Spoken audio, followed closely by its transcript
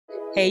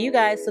Hey you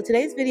guys, so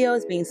today's video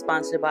is being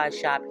sponsored by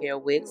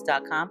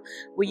shophairwigs.com,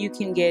 where you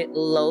can get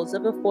loads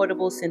of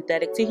affordable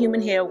synthetic to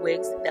human hair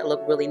wigs that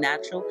look really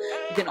natural.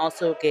 You can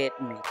also get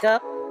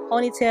makeup,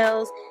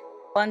 ponytails,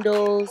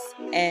 bundles,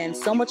 and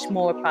so much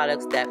more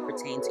products that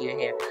pertain to your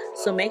hair.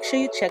 So make sure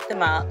you check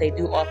them out. They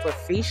do offer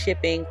free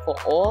shipping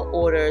for all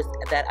orders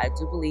that I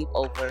do believe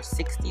over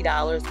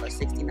 $60 or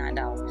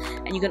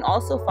 $69. And you can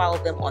also follow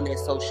them on their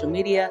social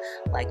media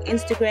like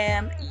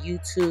Instagram,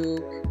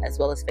 YouTube, as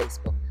well as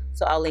Facebook.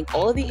 So I'll link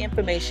all of the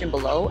information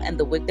below, and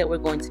the wig that we're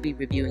going to be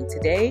reviewing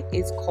today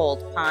is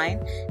called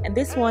Pine, and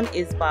this one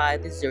is by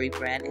the Zury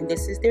brand, and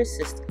this is their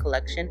sister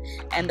collection,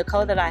 and the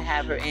color that I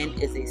have her in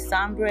is a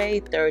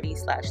Sombre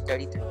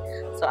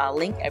 30/33. So I'll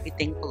link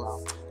everything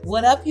below.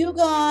 What up, you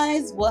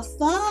guys? What's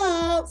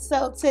up?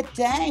 So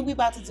today we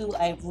about to do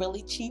a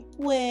really cheap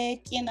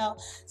wig, you know,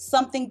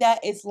 something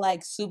that is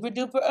like super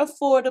duper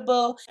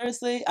affordable.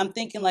 Seriously, I'm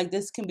thinking like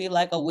this can be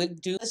like a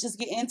wig dupe. Let's just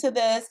get into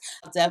this.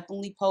 I'll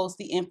definitely post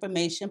the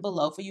information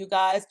below for you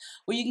guys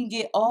where you can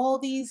get all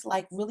these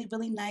like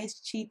really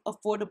nice, cheap,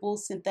 affordable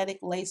synthetic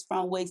lace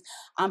front wigs.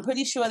 I'm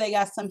pretty sure they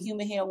got some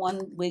human hair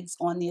wigs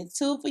on there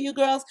too for you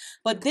girls,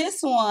 but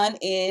this one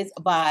is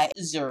by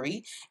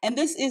Zury, and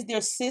this is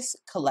their Sis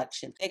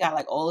collection. They got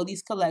like all of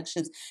these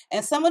collections,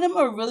 and some of them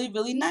are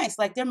really nice.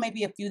 Like there may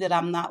be a few that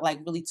I'm not like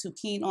really too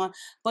keen on,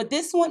 but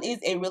this one is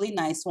a really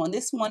nice one.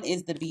 This one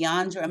is the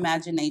Beyond Your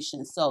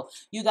Imagination. So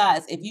you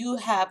guys, if you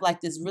have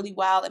like this really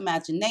wild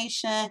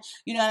imagination,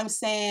 you know what I'm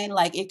saying,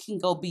 like it can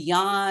go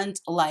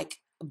beyond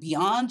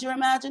your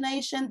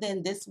imagination,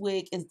 then this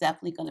wig is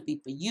definitely going to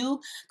be for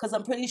you, because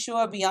I'm pretty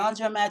sure beyond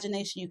your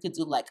imagination you could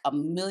do like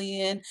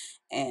 1,050,000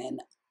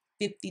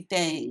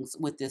 things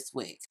with this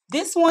wig.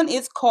 This one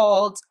is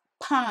called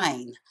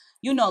Pine,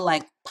 you know,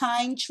 like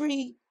pine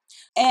tree.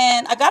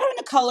 And I got her in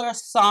the color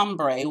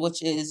Sombre,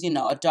 which is, you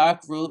know, a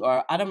dark root,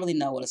 or I don't really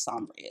know what a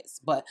Sombre is,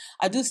 but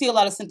I do see a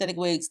lot of synthetic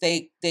wigs,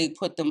 they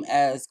put them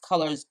as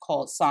colors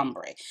called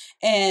Sombre.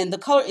 And the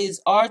color is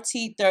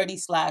RT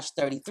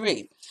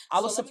 30/33. I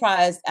was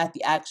surprised at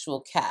the actual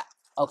cap.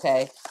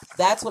 Okay,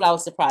 that's what I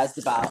was surprised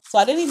about. So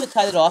I didn't even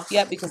cut it off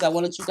yet because I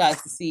wanted you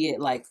guys to see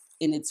it like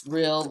in its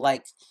real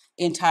like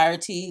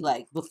entirety,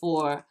 like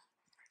before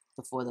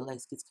the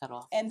lace gets cut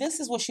off. And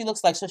this is what she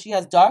looks like. So she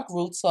has dark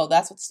roots, so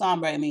that's what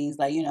sombre means,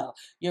 like, you know,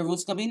 your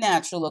roots gonna be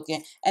natural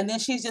looking. And then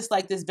she's just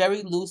like this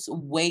very loose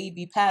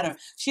wavy pattern.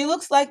 She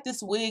looks like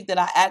this wig that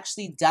I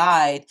actually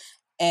dyed,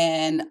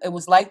 and it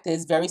was like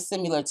this, very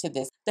similar to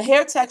this. The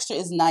hair texture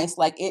is nice,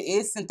 like it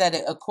is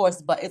synthetic of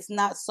course, but it's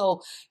not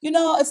so, you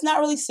know, it's not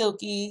really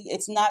silky,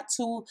 it's not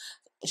too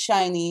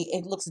shiny,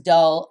 it looks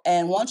dull,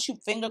 and once you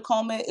finger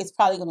comb it, it's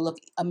probably gonna look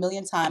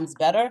 1,000,000 times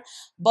better.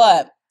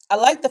 But I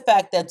like the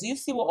fact that, do you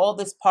see where all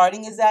this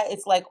parting is at?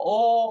 It's like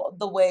all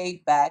the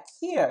way back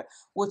here,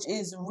 which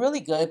is really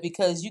good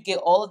because you get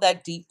all of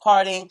that deep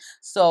parting.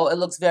 So it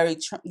looks very,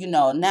 you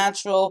know,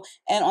 natural.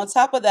 And on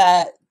top of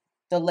that,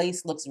 the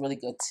lace looks really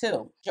good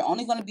too. You're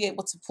only going to be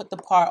able to put the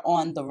part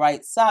on the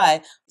right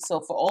side. So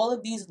for all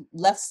of these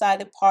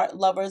left-sided part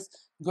lovers,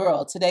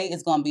 girl, today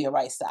is going to be a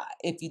right side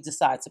if you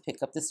decide to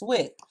pick up this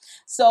wig.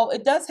 So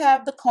it does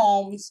have the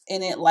combs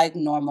in it like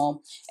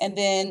normal. And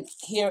then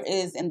here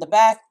is in the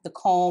back, the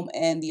comb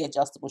and the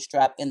adjustable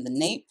strap in the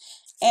nape.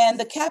 And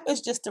the cap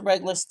is just a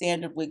regular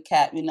standard wig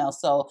cap, you know.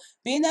 So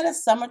being that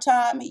it's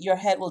summertime, your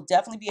head will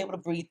definitely be able to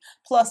breathe.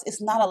 Plus,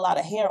 it's not a lot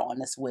of hair on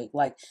this wig.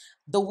 Like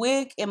the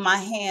wig in my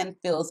hand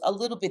feels a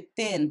little bit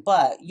thin,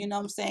 but you know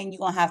what I'm saying? You're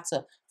going to have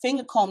to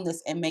finger comb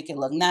this and make it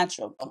look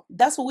natural.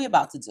 That's what we're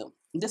about to do.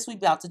 This we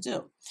about to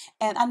do.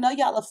 And I know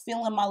y'all are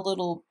feeling my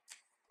little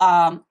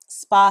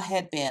spa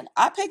headband.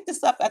 I picked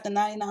this up at the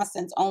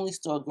 99-cents only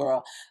store,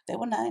 girl. They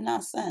were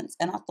 99 cents,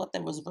 and I thought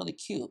that was really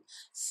cute.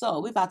 So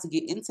we're about to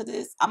get into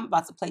this. I'm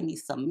about to play me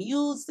some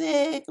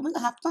music, and we're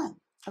gonna have fun.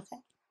 Okay,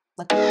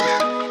 let's go.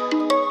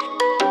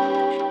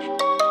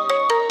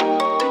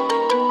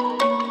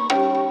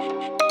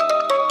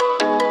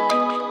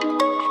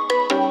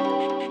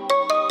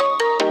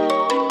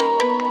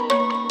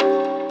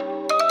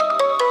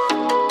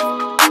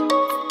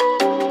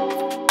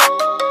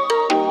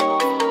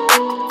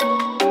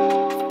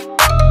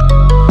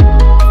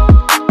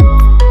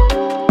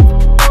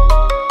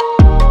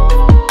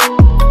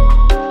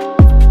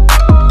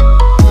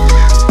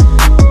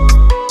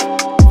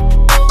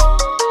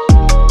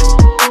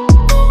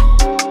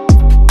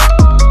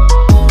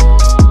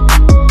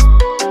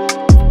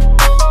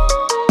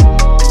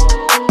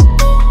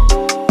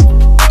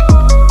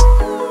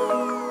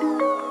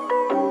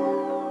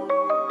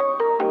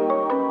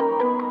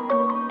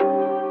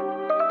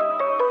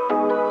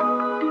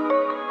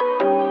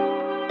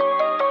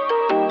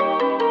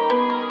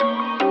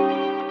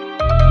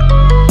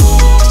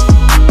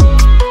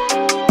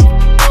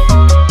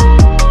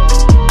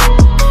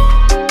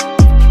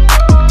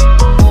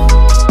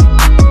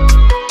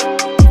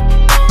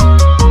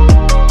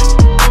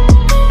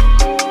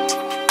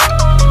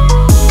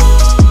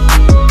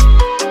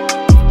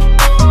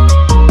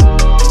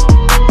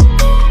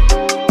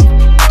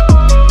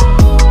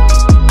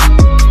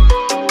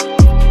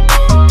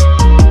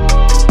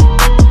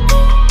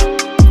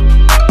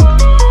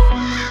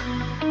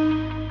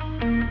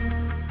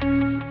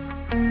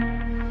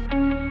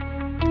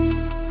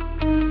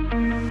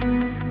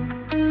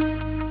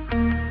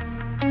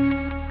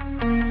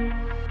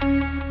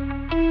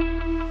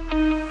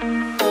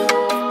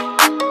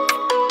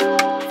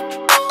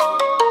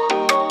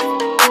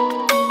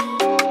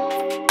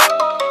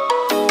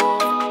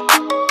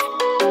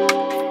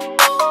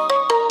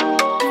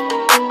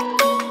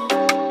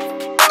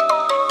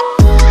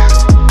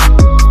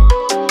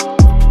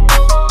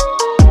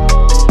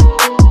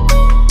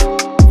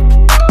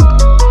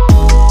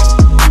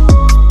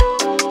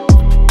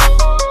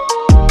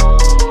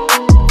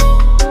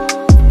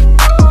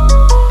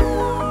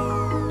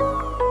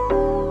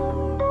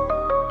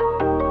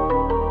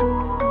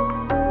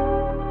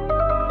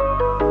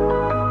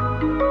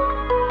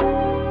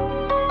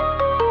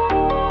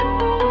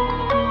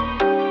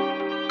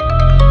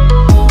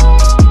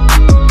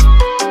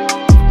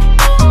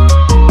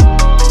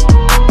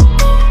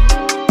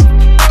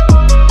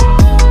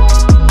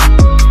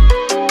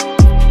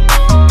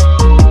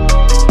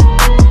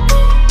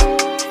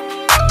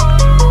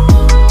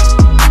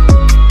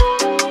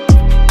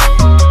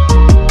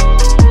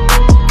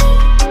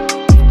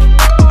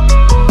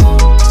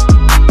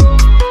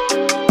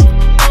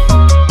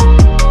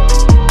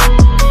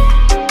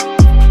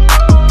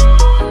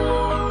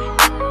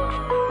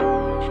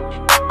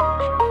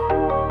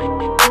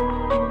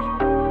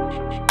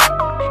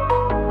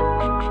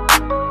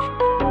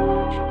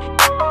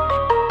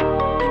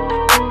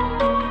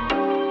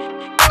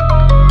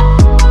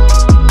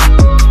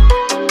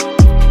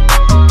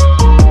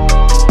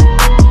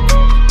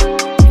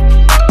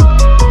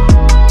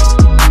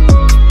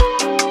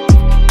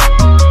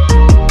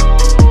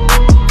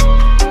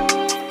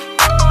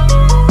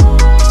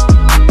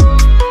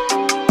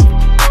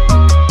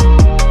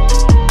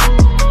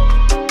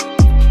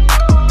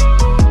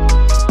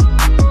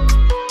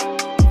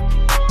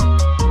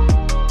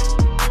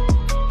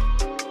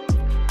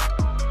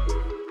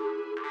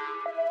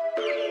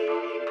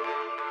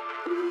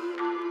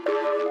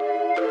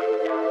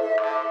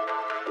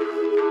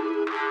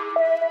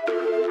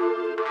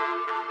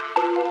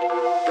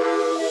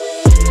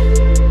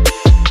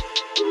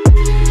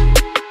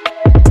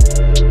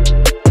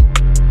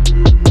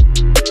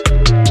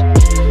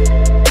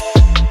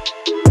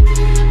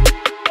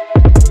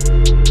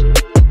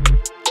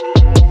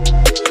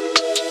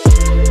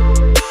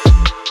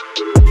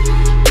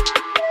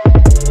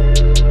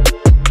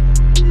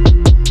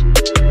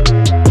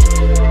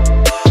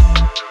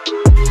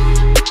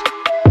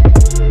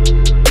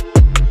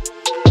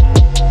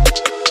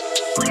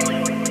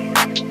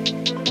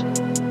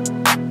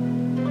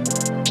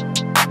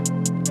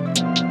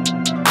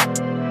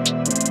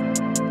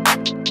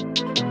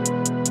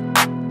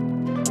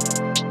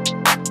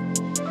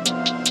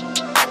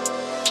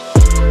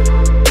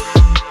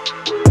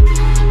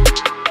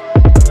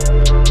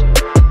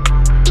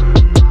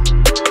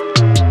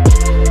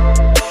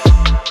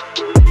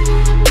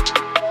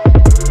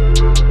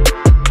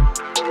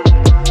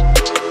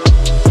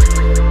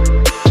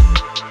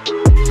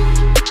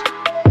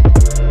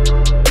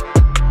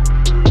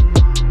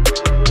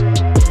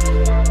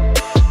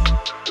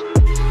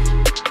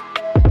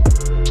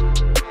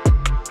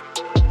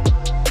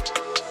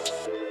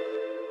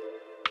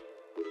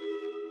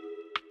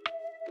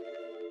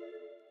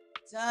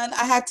 done.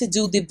 I had to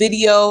do the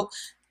video,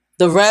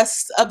 the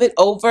rest of it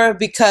over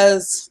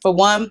because, for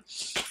one,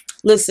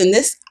 listen,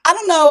 this, I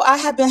don't know, I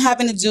have been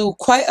having to do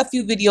quite a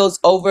few videos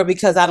over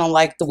because I don't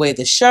like the way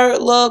the shirt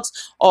looks,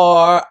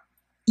 or,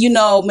 you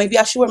know, maybe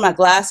I should wear my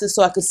glasses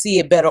so I could see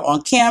it better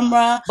on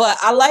camera. But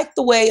I like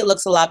the way it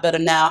looks a lot better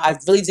now. I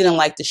really didn't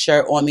like the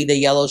shirt on me, the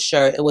yellow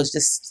shirt. It was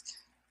just,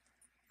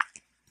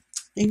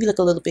 maybe look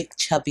a little bit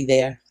chubby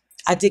there.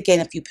 I did gain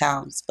a few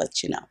pounds,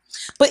 but you know.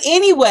 But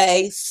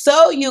anyway,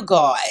 so you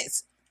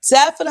guys,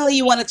 definitely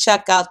you want to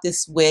check out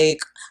this wig.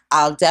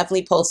 I'll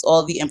definitely post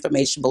all the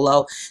information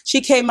below.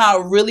 She came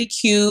out really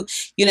cute.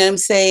 You know what I'm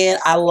saying?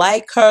 I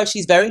like her.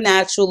 She's very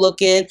natural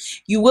looking.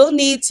 You will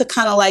need to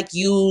kind of like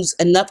use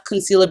enough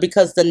concealer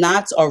because the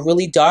knots are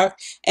really dark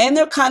and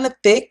they're kind of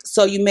thick.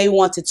 So you may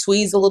want to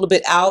tweeze a little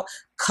bit out.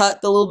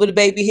 Cut the little bit of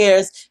baby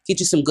hairs, get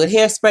you some good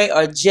hairspray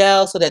or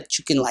gel so that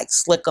you can like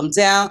slick them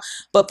down.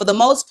 But for the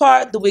most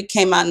part, the wig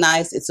came out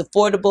nice. It's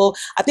affordable.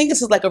 I think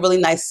this is like a really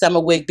nice summer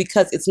wig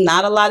because it's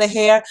not a lot of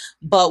hair,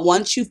 but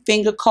once you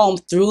finger comb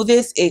through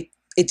this, it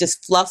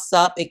just fluffs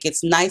up. It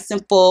gets nice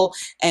and full.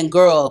 And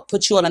girl,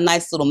 put you on a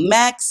nice little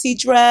maxi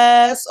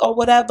dress or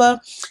whatever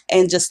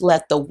and just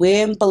let the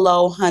wind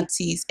blow,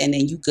 hunties, and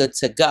then you good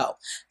to go.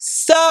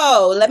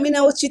 So let me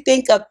know what you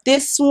think of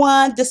this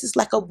one. This is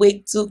like a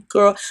wig dupe,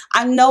 girl.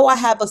 I know I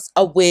have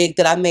a wig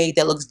that I made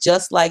that looks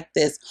just like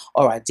this,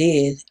 or I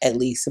did at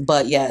least.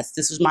 But yes,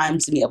 this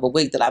reminds me of a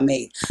wig that I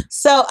made.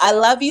 So I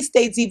love you.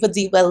 Stay diva,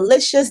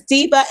 diva-licious,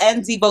 diva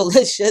and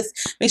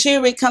diva-licious. Make sure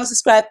you rate, comment,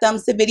 subscribe,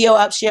 thumbs the video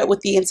up, share it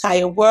with the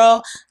entire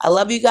world. I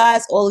love you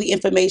guys. All the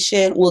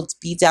information will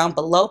be down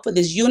below for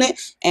this unit,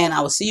 and I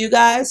will see you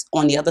guys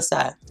on the other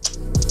side.